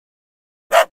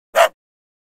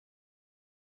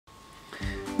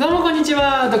どうもこんにち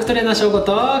は、ドクトレーナーしょうこ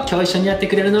と今日一緒にやって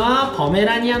くれるのはポメ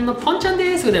ラニアンのポンちゃん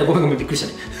です。ごめんびっくりし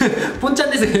たねポンちゃ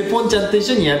んです。ポンちゃんと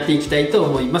一緒にやっていきたいと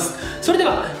思います。それで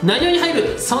は内容に入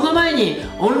るその前に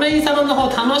オンラインサロンの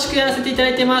方楽しくやらせていただ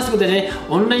いてますということでね、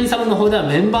オンラインサロンの方では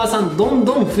メンバーさんどん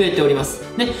どん増えております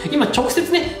ね。今直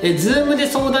接ねZOOMで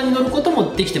相談に乗ること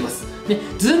もできてますね。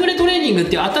ZOOMでトレーニングっ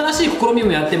ていう新しい試み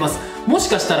もやってます。もし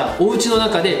かしたらお家の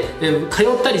中で通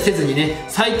ったりせずにね、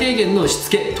最低限のしつ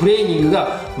けトレーニング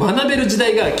が学べる時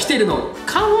代が来てるの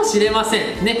かもしれませ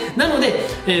んね。なの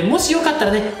で、もしよかった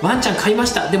らね、ワンちゃん飼いま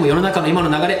した、でも世の中の今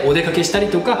の流れお出かけしたり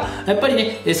とか、やっぱり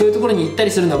ねそういうところに行ったり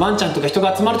するのはワンちゃんとか人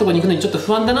が集まるところに行くのにちょっと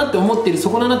不安だなって思っている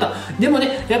そこのあなたでも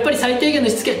ね、やっぱり最低限の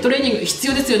しつけトレーニング必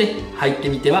要ですよね。入って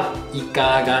みてはい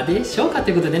かがでしょうか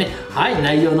ということでね、はい、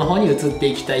内容の方に移って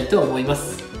いきたいと思いま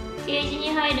す。ケージに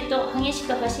入ると激し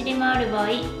く走り回る場合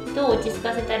どう落ち着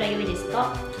かせたらよいです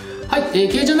か？はい、ケ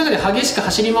ージの中で激しく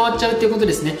走り回っちゃうっていうこと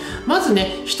ですね。まず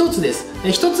ね一つです。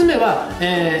一つ目は、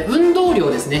運動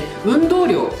量ですね。運動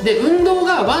量で、運動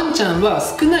がワンちゃんは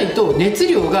少ないと熱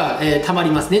量が、溜ま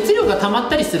ります。熱量が溜まっ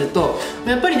たりすると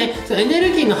やっぱりねエネ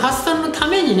ルギーの発散のた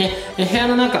めにね部屋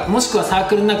の中もしくはサー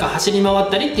クルの中走り回っ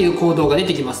たりっていう行動が出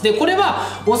てきます。でこれ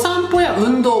はお散歩や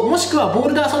運動もしくはボー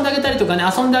ルで遊んであげたりとかね、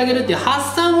遊んであげるっていう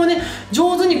発散をね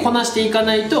上手にこなしていか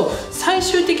ないと最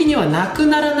終的にはなく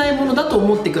ならないものだと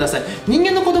思ってください。人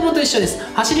間の子供と一緒です。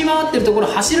走り回ってるところ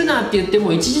走るなって言って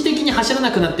も一時的に走ら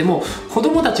なくなっても子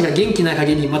供たちが元気な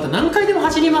限りまた何回でも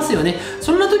走りますよね。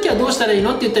そんな時はどうしたらいい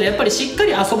のって言ったらやっぱりしっか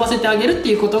り遊ばせてあげるって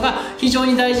いうことが非常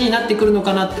に大事になってくるの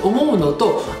かなって思うの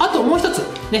と、あともう一つ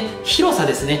ね、広さ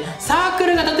ですね。サーク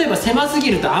ルが例えば狭すぎ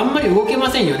るとあんまり動け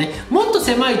ませんよね。もっと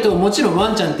狭いともちろん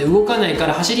ワンちゃんって動かないか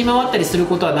ら走り回ったりする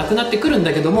ことはなくなってくるん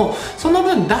だけども、その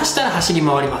分出したら走り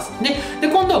回りますね。で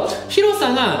今度広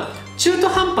さが中途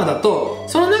半端だと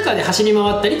その中で走り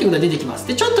回ったりっていうことが出てきます。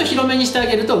でちょっと広めにしてあ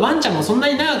げるとワンちゃんもそん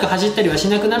なに長く走ったりはし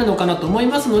なくなるのかなと思い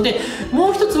ますので、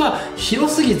もう一つは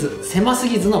広すぎず狭す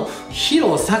ぎずの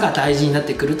広さが大事になっ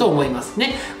てくると思います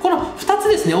ね。この2つ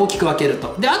ですね、大きく分ける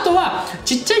と。であとは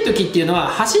ちっちゃい時っていうのは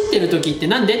走ってる時って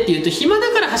なんでっていうと暇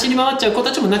だから走り回っちゃう子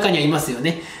たちも中にはいますよ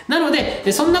ね。なので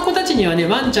そんな子たちにはね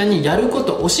ワンちゃんにやるこ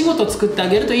とお仕事を作ってあ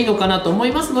げるといいのかなと思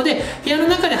いますので、部屋の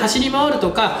中で走り回る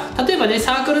とか、例えばね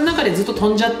サークルの中でずっと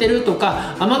飛んじゃってると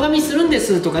か甘噛みするんで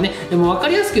すとかね、でも分か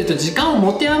りやすく言うと時間を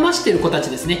持て余してる子たち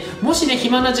ですね。もしね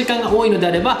暇な時間が多いので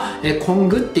あればコン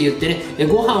グって言ってね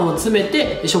ご飯を詰め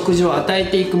て食事を与え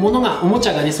ていくものがおもち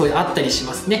ゃがねそういうあったりし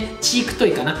ますね。チークト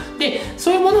イかな。で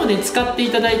そういうものをね使ってい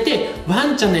ただいてワ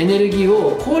ンちゃんのエネルギー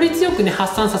を効率よくね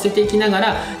発散させていきなが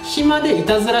ら、暇でい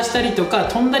たずらしたりとか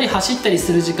飛んだり走ったり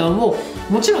する時間を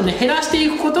もちろんね減らしてい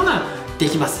くことがで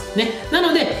きますね。な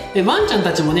のでワンちゃん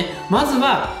たちもねまず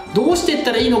はどうしていっ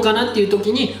たらいいのかなっていう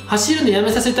時に、走るのやめ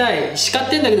させたい、叱っ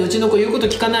てんだけどうちの子言うこと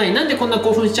聞かない、なんでこんな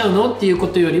興奮しちゃうのっていうこ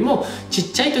とよりも、ちっ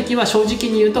ちゃい時は正直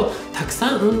に言うとたく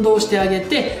さん運動してあげ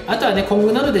て、あとはねコン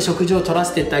グなどで食事を取ら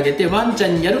せていってあげて、ワンちゃ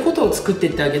んにやることを作って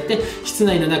いってあげて、室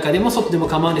内の中でも外でも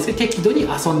構わないですけど適度に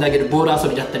遊んであげる。ボール遊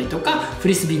びだったりとかフ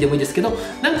リスビーでもいいですけど、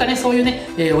なんかねそういう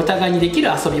ね、お互いにできる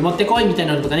遊び持ってこいみたい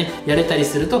なのとかねやれたり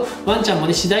するとワンちゃんも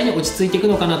ね次第に落ち着いていく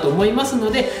のかなと思います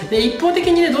ので、一方的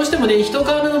にねどうしてもね人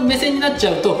からの目線になっち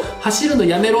ゃうと走るの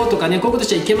やめろとかねこういうことし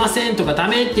ちゃいけませんとかダ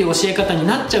メっていう教え方に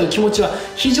なっちゃう気持ちは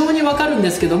非常にわかるん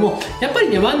ですけども、やっぱり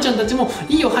ねワンちゃんたちも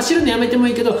いいよ走るのやめても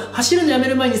いいけど走るのやめ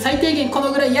る前に最低限こ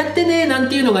のぐらいやってねなん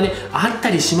ていうのがねあった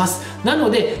りします。な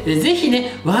のでぜひ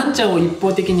ねワンちゃんを一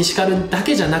方的に叱るだ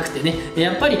けじゃなくてね、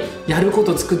やっぱりやるこ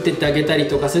とを作っていってあげたり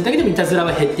とかするだけでもいたずら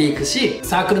は減っていくし、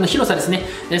サークルの広さですね、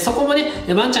そこもね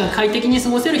ワンちゃんが快適に過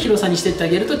ごせる広さにしていってあ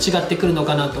げると違ってくるの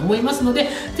かなと思いますので、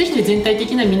ぜひね全体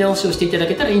的な見直しをしていただ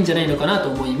けたらいいんじゃないのかなと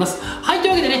思います。はい、とい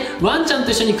うわけでねワンちゃん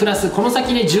と一緒に暮らすこの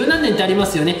先ね十何年ってありま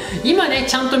すよね。今ね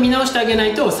ちゃんと見直してあげな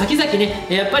いと先々ね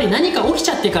やっぱり何か起きち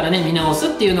ゃってからね見直すっ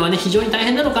ていうのはね非常に大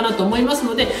変なのかなと思います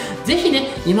ので、ぜひね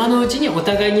今のうちにお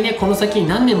互いにねこの先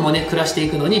何年もね暮らしてい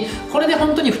くのにこれで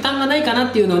本当に負担がないかな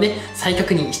っていうのをね再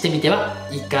確認してみては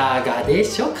いかがで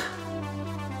しょうか。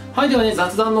はい、ではね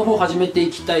雑談の方始めて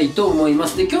いきたいと思いま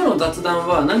す。で今日の雑談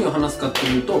は何を話すかって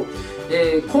いうと、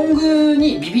コング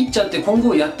にビビっちゃってコング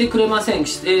をやってくれません、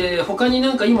他に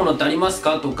なんかいいものってあります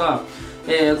かとか、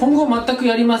今後全く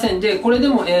やりませんでこれで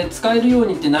も、使えるよう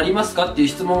にってなりますかっていう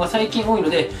質問が最近多いの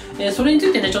で、それにつ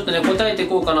いてねちょっとね答えてい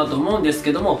こうかなと思うんです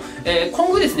けども、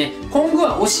今後ですね、今後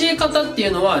は教え方ってい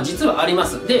うのは実はありま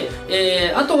す。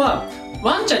で、あとは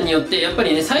ワンちゃんによってやっぱ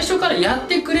りね、最初からやっ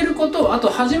てくれること、あと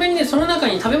初めにね、その中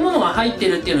に食べ物が入って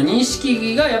るっていうのを認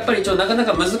識がやっぱりなかな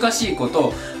か難しいこ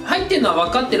と、入ってるのは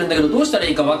分かってるんだけどどうしたら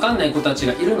いいか分かんない子たち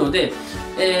がいるので、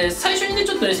最初にね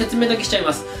ちょっとね説明だけしちゃい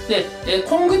ます。で、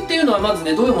コングっていうのはまず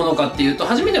ねどういうものかっていうと、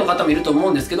初めての方もいると思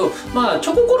うんですけど、まあチ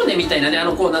ョココロネみたいなね、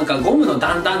こうなんかゴムの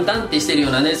ダンダンダンってしてるよ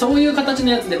うなね、そういう形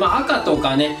のやつで、まあ赤と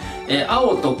かね、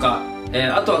青とか、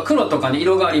あとは黒とかね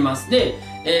色があります。で、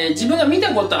自分が見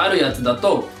たことあるやつだ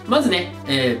と、まずね、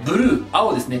ブルー、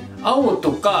青ですね。青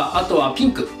とか、あとはピ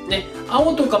ンク。ね。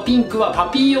青とかピンクはパ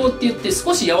ピー用って言って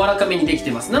少し柔らかめにでき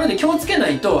てます。なので気をつけな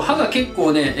いと歯が結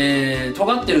構ね、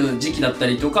尖ってる時期だった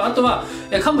りとか、あとは、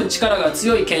噛む力が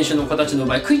強い犬種の子たちの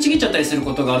場合、食いちぎっちゃったりする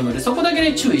ことがあるので、そこだけ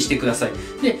で注意してください。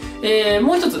で、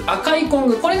もう一つ赤いコン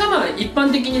グ。これがまあ一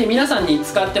般的にね、皆さんに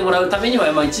使ってもらうために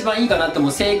は、まあ一番いいかなと思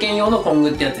う成犬用のコング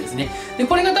ってやつですね。で、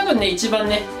これが多分ね、一番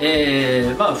ね、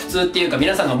まあ普通っていうか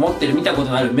皆さんが持ってる見たこと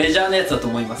のあるメジャーなやつだと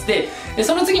思います。で、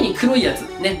その次に黒いやつ。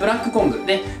ね、ブラックコング。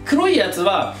で、黒いやつ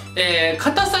は、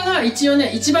硬さが一応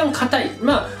ね、一番硬い。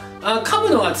まあ、噛む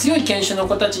のが強い犬種の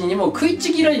子たちにも食い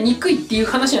ちぎられにくいっていう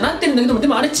話にはなってるんだけども、で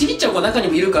もあれちぎっちゃう子中に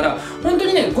もいるから、本当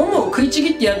にね、ゴムを食いち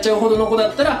ぎってやっちゃうほどの子だ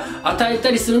ったら与え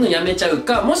たりするのやめちゃう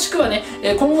か、もしくはね、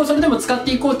今後それでも使っ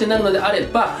ていこうってなるのであれ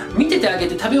ば、見ててあげ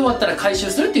て食べ終わったら回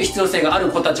収するっていう必要性がある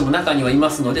子たちも中にはい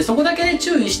ますので、そこだけで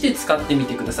注意して使ってみ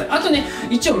てください。あとね、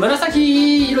一応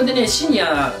紫色でね、シニ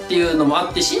アっていうのもあ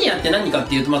って、シニアって何かっ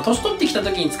ていうと、まあ年取ってきた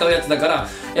時に使うやつだから、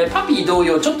パピー同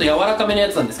様ちょっと柔らかめのや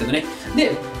つなんですけどね。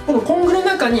で、このコングの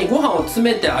中にご飯を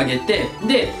詰めてあげて、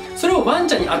でそれをワン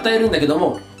ちゃんに与えるんだけど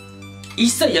も、一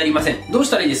切やりません。どう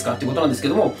したらいいですかってことなんですけ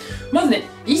ども、まずね、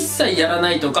一切やら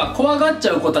ないとか怖がっち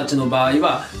ゃう子たちの場合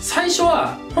は、最初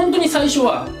は本当に最初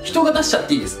は人が出しちゃっ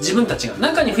ていいです。自分たちが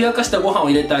中にふやかしたご飯を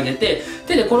入れてあげて、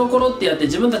手でコロコロってやって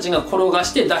自分たちが転が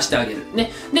して出してあげる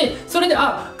ね。でそれで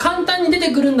簡単に出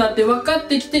てくるんだって分かっ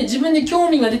てきて、自分で興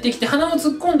味が出てきて鼻を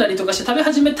突っ込んだりとかして食べ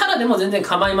始めたらでも全然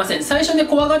構いません。最初で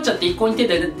怖がっちゃって一向に手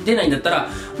で出ないんだったら、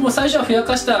もう最初はふや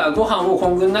かしたご飯をコ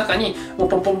ングの中にもう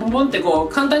ポンポンポンポンってこ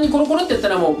う簡単にコロコロってやった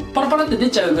らもうパラパラって出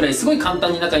ちゃうぐらいすごい簡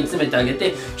単に中に詰めてあげ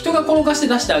て、人が転がして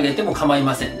出してあげても構い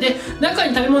ません。で中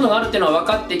に食べ物があるっていうのは分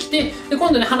かってきて、で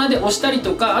今度ね鼻で押したり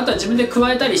とか、あとは自分で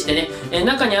加えたりしてね、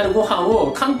中にあるご飯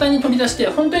を簡単に取り出して、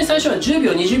本当に最初は10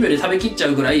秒20秒で食べきっちゃ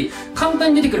うぐらい簡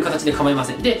単に出てくる形で構いま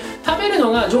せん。で食べる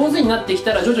のが上手になってき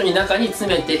たら徐々に中に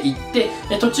詰めていって、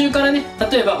途中からね、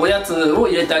例えばおやつを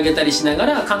入れてあげたりしなが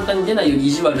ら簡単に出ないように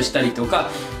意地悪したりとか、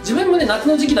自分もね夏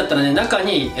の時期だったらね、中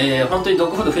に、本当にドッ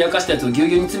グフードふやかしたやつをぎゅう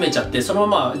ぎゅうに詰めちゃって、その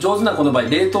まま上手な子の場合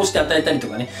冷凍して与えたりと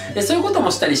かね、そういうこと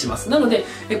もしたりします。なので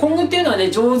コングっていうのはね、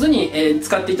上手に、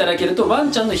使っていただけるとワ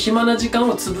ンちゃんの暇な時間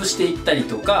を潰していったり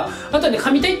とか、あとはね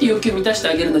噛みたいっていう欲求を満たして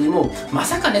あげるのにも、ま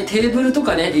さかねテーブルと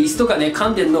かね椅子とかね噛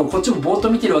んでるのをこっちもぼーっと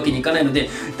見てるわけにいかないので、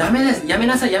ダメです、やめ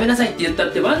なさいやめなさいって言った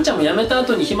って、ワンちゃんもやめた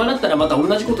後に暇だったらまた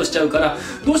同じことしちゃうから、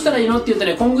どうしたらいいのって言うと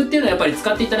ね、コングっていうのはやっぱり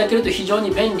使っていただけると非常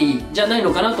に便利じゃない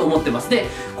のかなと思ってます。で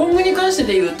コングに関して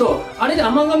で言うと、あれで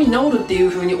甘噛み治るっていう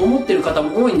風に思ってる方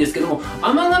も多いんですけども、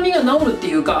甘噛みが治るって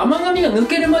いうか、甘噛みが抜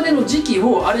けるまでの時期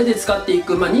をあれで使ってい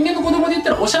く、まあ人間の子供で言っ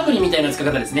たらおしゃぶりみたいな使い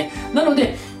方ですね。なの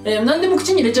で何でも口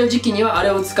に入れちゃう時期にはあれ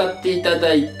を使っていた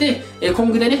だいて、コ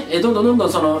ングでね、どんど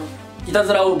んそのいた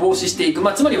ずらを防止していく、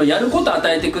つまりはやることを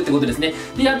与えていくってことですね。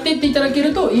でやっていっていただけ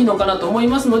るといいのかなと思い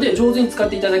ますので、上手に使っ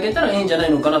ていただけたらいいんじゃな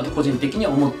いのかなと個人的に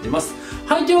は思ってます。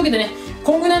はい、というわけでね、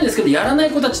コングなんですけどやらな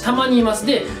い子たちたまにいます。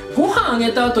でご飯あ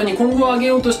げた後にコングをあげ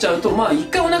ようとしちゃうと、一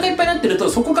回お腹いっぱいになってると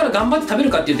そこから頑張って食べる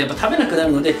かっていうとやっぱ食べなくな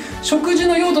るので、食事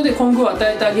の用途でコングを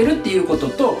与えてあげるっていうこと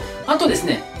と、あとです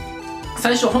ね、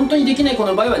最初本当にできない子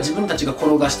の場合は自分たちが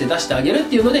転がして出してあげるっ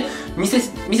ていうので見せ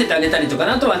てあげたりと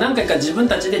か、あとは何回か自分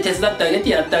たちで手伝ってあげて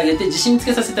やってあげて自信つ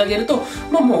けさせてあげると、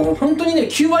もう本当にね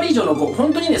9割以上の子、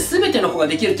本当にね全ての子が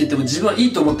できるって言っても自分はい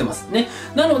いと思ってますね。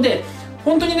なので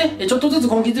本当にねちょっとずつ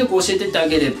根気強く教えていってあ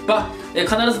げれば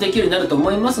必ずできるようになると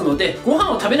思いますので、ご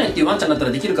飯を食べないっていうワンちゃんだった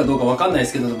らできるかどうかわかんないで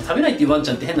すけど、食べないっていうワンち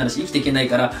ゃんって変な話生きていけない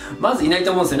からまずいないと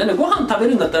思うんですよね。ご飯食べ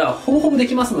るんだったらほぼほぼで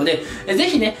きますので、ぜ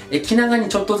ひね気長に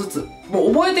ちょっとずつ、も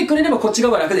う覚えてくれればこっち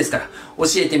側は楽ですから教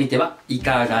えてみてはい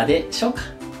かがでしょう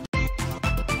か。